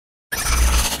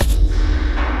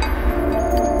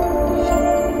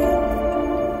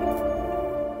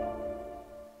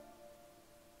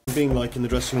feeling like in the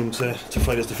dressing room to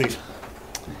Friday's defeat?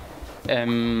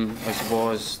 I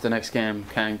suppose the next game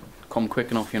can't come quick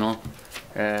enough, you know.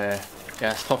 Yeah,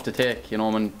 it's tough to take, you know,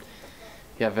 when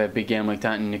you have a big game like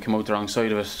that and you come out the wrong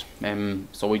side of it.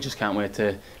 So we just can't wait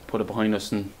to put it behind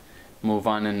us and move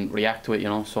on and react to it, you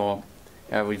know. So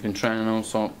yeah, we've been training now,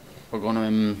 so we're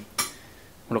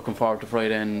looking forward to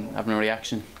Friday and having a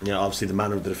reaction. Yeah, obviously the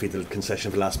manner of the defeat, the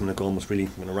concession for the last minute goal must really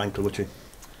rankle with you.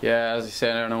 Yeah, as I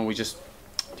said, I don't know,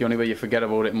 the only way you forget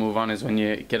about it and move on is when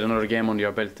you get another game under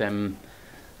your belt, and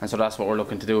so that's what we're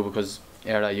looking to do, because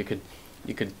you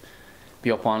could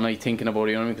be up all night thinking about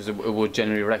it, you know, because it would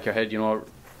generally wreck your head, you know.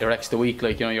 It wrecks the week,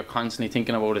 like, you know, you're constantly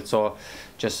thinking about it. So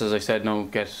just as I said, now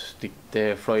get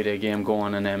the Friday game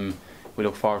going, and we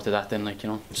look forward to that then, like, you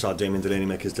know. You saw Damien Delaney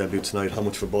make his debut tonight. How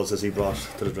much of a buzz has he brought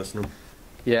to the dressing room?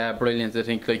 Yeah, brilliant. I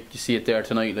think, like, you see it there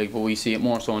tonight, like, but we see it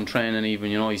more so in training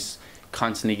even, you know. He's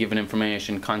constantly giving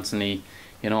information, constantly,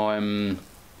 you know,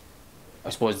 I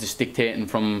suppose just dictating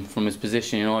from his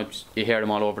position, you know. You hear him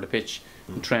all over the pitch.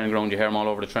 In training ground, you hear him all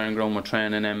over the training ground. We're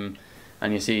training him,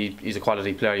 and you see he's a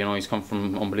quality player, you know. He's come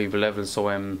from unbelievable levels, so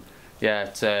yeah,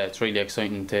 it's really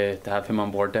exciting to have him on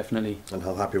board, definitely. And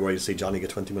how happy were you to see Johnny get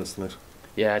 20 minutes tonight?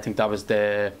 Yeah, I think that was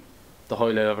the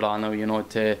highlight of it all now, you know.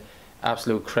 To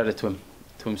absolute credit to him,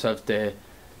 to himself, the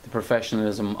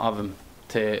professionalism of him,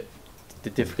 to the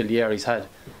difficult year he's had,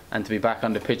 and to be back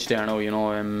on the pitch there now, you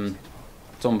know,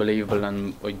 it's unbelievable,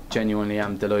 and I genuinely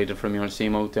am delighted for him, you know, to see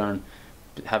him out there and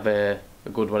have a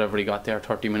good whatever he got there,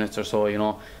 30 minutes or so, you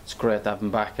know. It's great to have him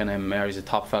back, and he's a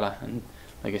top fella, and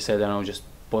like I said, I know, just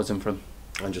buzzing for him.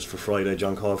 And just for Friday,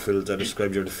 John Caulfield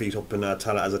described your defeat up in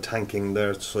Tallaght as a tanking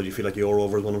there. So do you feel like your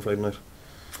Rovers won on Friday night?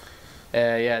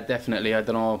 Yeah, definitely. I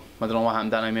don't know what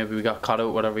happened that night. Maybe we got caught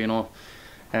out, whatever, you know.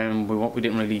 We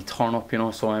didn't really turn up, you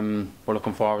know. So we're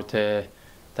looking forward to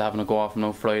having a go off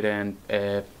on Friday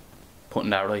and putting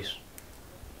that right.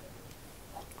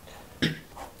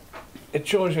 It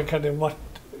shows you kind of what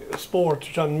sport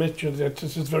John mentioned.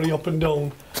 This is very up and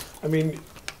down. I mean,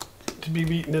 to be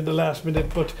beaten in the last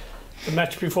minute, but the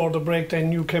match before the break,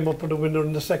 then you came up with a winner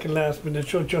in the second last minute.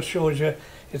 Just shows you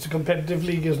it's a competitive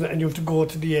league, isn't it? And you have to go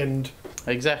to the end.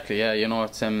 Exactly, yeah. You know,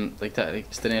 it's like that.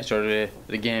 It's the nature of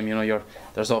the game. You know,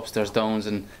 there's ups, there's downs,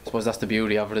 and I suppose that's the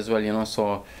beauty of it as well. You know,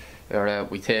 so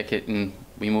we take it and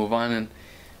we move on.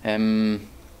 And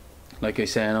like I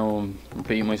say, I know I'm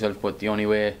repeating myself, but the only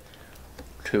way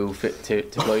to fight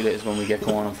it is when we get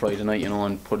going on Friday night. You know,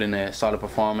 and put in a solid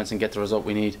performance and get the result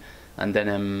we need, and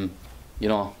then you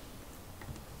know,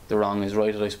 the wrong is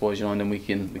right, I suppose, you know, and then we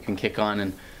can kick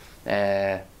on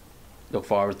and look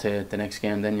forward to the next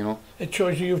game then, you know. It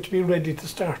shows you have to be ready to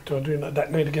start doing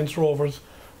that night against Rovers.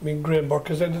 I mean, Graham Burke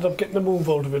has ended up getting a move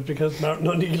out of it because Martin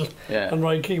O'Neill and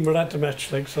Ryan Keane were at the match,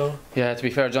 like, so. Yeah, to be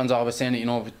fair, John's always saying it, you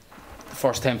know, the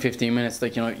first 10-15 minutes,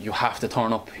 like, you know, you have to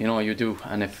turn up, you know, you do.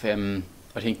 And if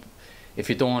I think if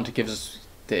you don't, it gives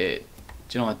the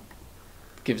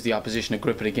opposition a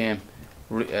grip of the game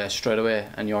straight away,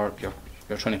 and you're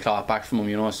trying to claw it back from them,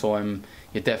 you know. So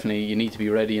you need to be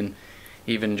ready, and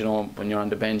even, you know, when you're on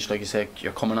the bench, like you say,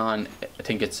 you're coming on. I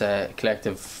think it's a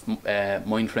collective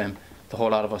mind frame. The whole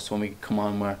lot of us, when we come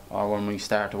on, when we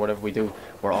start or whatever we do,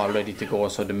 we're all ready to go.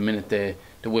 So the minute the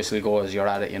whistle goes, you're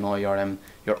at it, you know. You're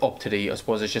up to I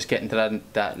suppose it's just getting to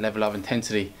that level of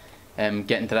intensity,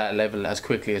 getting to that level as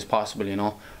quickly as possible, you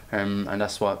know. And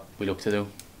that's what we look to do.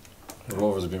 The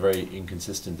Rovers have been very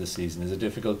inconsistent this season. Is it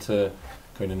difficult to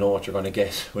kind of know what you're going to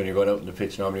get when you're going out in the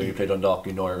pitch? Normally when you play Dundalk,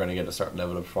 you know you're going to get a certain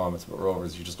level of performance, but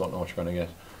Rovers, you just don't know what you're going to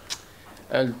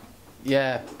get.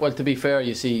 Yeah, well, to be fair,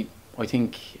 you see, I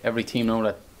think every team now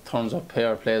that turns up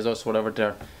here, plays us, whatever,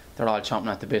 they're all chomping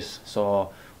at the bit.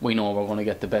 So we know we're going to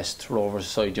get the best Rovers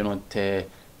side, you know,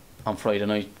 on Friday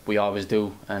night. We always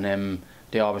do, and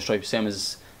they always try, same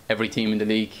as every team in the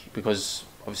league, because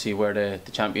obviously we're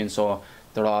the champions. So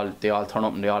they all turn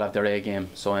up and they all have their A game.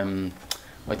 So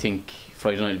I think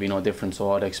Friday night will be no different.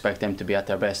 So I'd expect them to be at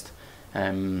their best,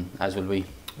 as will we.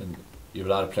 And you have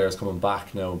a lot of players coming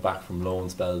back now, back from loan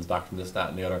spells, back from this, that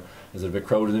and the other. Is it a bit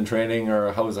crowded in training,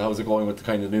 or how's it going with the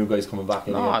kind of new guys coming back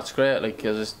in? No, it's great. Like,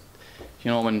 you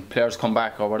know, when players come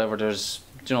back or whatever, there's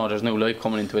new life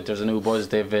coming into it. There's a new buzz.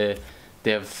 They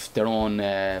have their own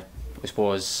I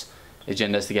suppose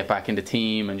agendas to get back in the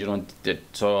team, and you know,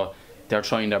 so they're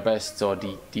trying their best. So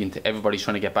everybody's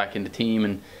trying to get back in the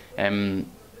team, and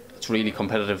it's really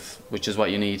competitive, which is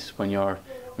what you need when you're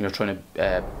trying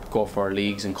to go for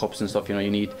leagues and cups and stuff. You know,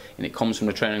 you need, and it comes from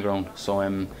the training ground. So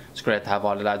it's great to have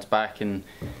all the lads back, and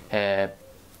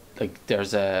like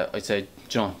there's I'd say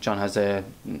John has a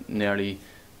nearly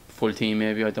full team,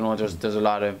 maybe, I don't know. There's a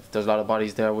lot of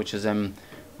bodies there, which is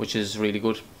which is really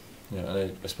good. Yeah,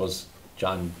 and I suppose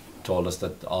John told us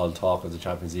that all talk of the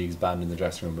Champions League is banned in the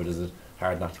dressing room, but is it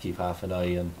hard not to keep half an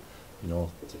eye and, you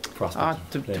know,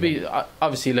 prospect to be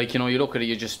obviously, like, you know, you look at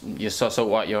it, you suss out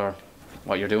what you're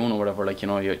doing or whatever, like, you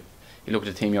know, you look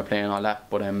at the team you're playing, all that,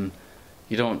 but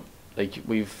you don't, like,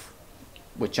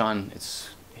 with John,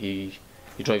 he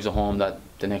drives it home that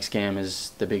the next game is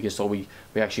the biggest, so we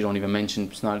actually don't even mention,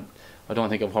 it's not, I don't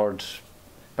think I've heard,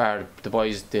 bar the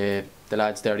boys, the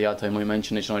lads there the odd time we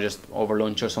mention it, you know, just over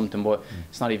lunch or something, but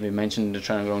it's not even mentioned in the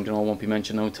training ground, you know, it won't be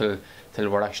mentioned now till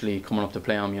we're actually coming up to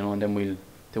play them, you know, and then we'll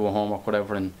do our homework,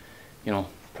 whatever, and, you know,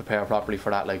 prepare properly for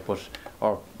that, like,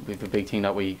 or we've a big thing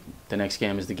that the next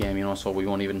game is the game, you know, so we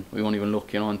won't even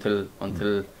look, you know,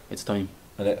 until it's time.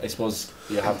 And I suppose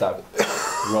you have that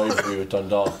rivalry with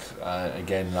Dundalk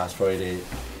again last Friday.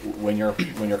 When you're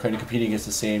kind of competing against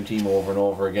the same team over and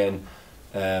over again,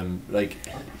 like,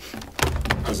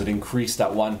 does it increase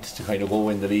that want to kind of go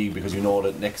win the league because you know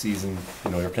that next season,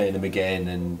 you know, you're playing them again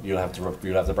and you'll have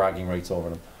the bragging rights over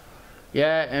them?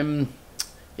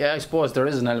 Yeah, I suppose there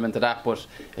is an element of that, but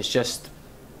it's just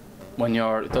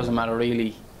it doesn't matter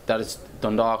really that it's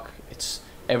Dundalk. It's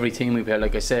every team we play.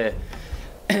 Like I say,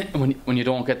 when you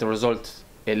don't get the result,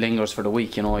 it lingers for the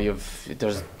week. You know,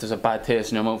 there's a bad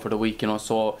taste in your mouth for the week. You know,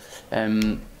 so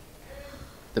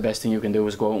the best thing you can do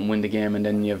is go out and win the game, and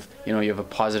then you have a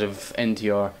positive end to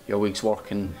your week's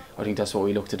work, and I think that's what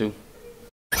we look to do.